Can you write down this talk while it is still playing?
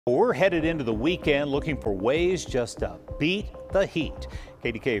We're headed into the weekend looking for ways just to beat the heat.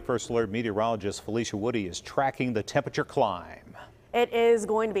 KDKA First Alert meteorologist Falicia Woody is tracking the temperature climb. It is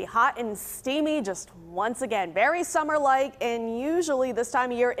going to be hot and steamy just once again, very summer-like, and usually this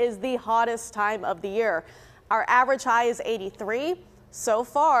time of year is the hottest time of the year. Our average high is 83. So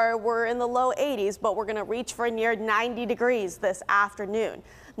far, we're in the low 80s, but we're going to reach for near 90 degrees this afternoon.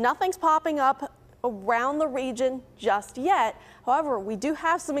 Nothing's popping up around the region just yet. However, we do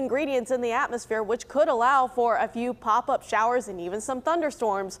have some ingredients in the atmosphere which could allow for a few pop-up showers and even some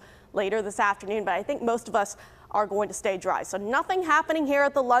thunderstorms later this afternoon, but I think most of us are going to stay dry. So nothing happening here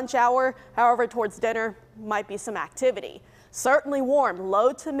at the lunch hour. However, towards dinner might be some activity. Certainly warm,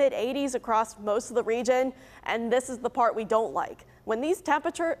 low to mid 80s across most of the region, and this is the part we don't like. When these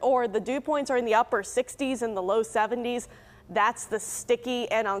temperature or the dew points are in the upper 60s and the low 70s, that's the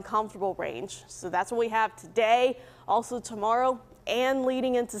sticky and uncomfortable range. So that's what we have today, also tomorrow, and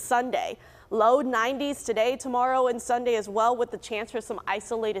leading into Sunday. Low 90s today, tomorrow, and Sunday as well, with the chance for some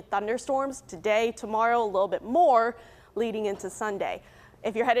isolated thunderstorms. Today, tomorrow, a little bit more leading into Sunday.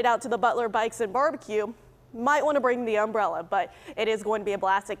 If you're headed out to the Butler Bikes and Barbecue, might want to bring the umbrella, but it is going to be a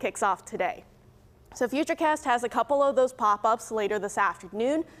blast that kicks off today. So Futurecast has a couple of those pop-ups later this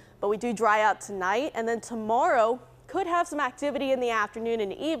afternoon, but we do dry out tonight, and then tomorrow could have some activity in the afternoon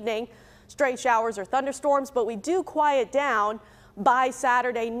and evening, stray showers or thunderstorms, but we do quiet down by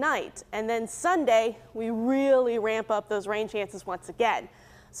Saturday night. And then Sunday, we really ramp up those rain chances once again.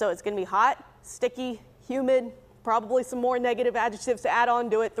 So it's going to be hot, sticky, humid, probably some more negative adjectives to add on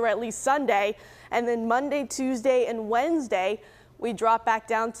to it through at least Sunday. And then Monday, Tuesday, and Wednesday, we drop back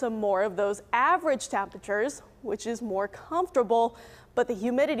down to more of those average temperatures, which is more comfortable. But the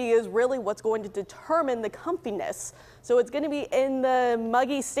humidity is really what's going to determine the comfiness. So it's going to be in the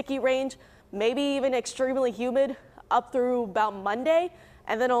muggy, sticky range, maybe even extremely humid up through about Monday,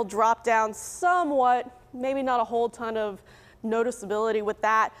 and then it'll drop down somewhat, maybe not a whole ton of noticeability with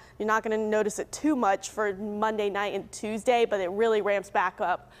that. You're not going to notice it too much for Monday night and Tuesday, but it really ramps back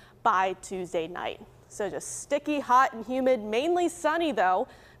up by Tuesday night. So just sticky, hot, and humid, mainly sunny though.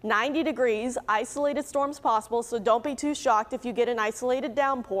 90 degrees, isolated storms possible, so don't be too shocked if you get an isolated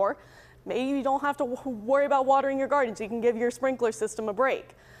downpour. Maybe you don't have to worry about watering your gardens. You can give your sprinkler system a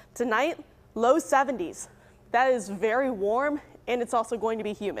break. Tonight, low 70s. That is very warm, and it's also going to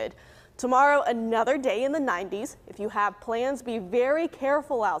be humid. Tomorrow, another day in the 90s. If you have plans, be very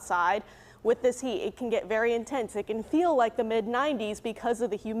careful outside with this heat. It can get very intense. It can feel like the mid 90s because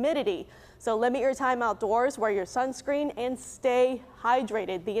of the humidity. So limit your time outdoors, wear your sunscreen, and stay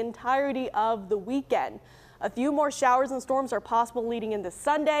hydrated the entirety of the weekend. A few more showers and storms are possible leading into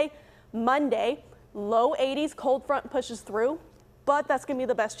Sunday. Monday, low 80s, cold front pushes through, but that's going to be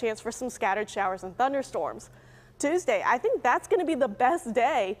the best chance for some scattered showers and thunderstorms. Tuesday, I think that's going to be the best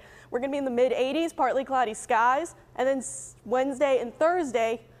day. We're going to be in the mid 80s, partly cloudy skies, and then Wednesday and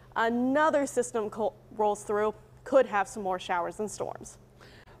Thursday, another system rolls through, could have some more showers and storms.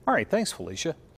 All right, thanks, Felicia.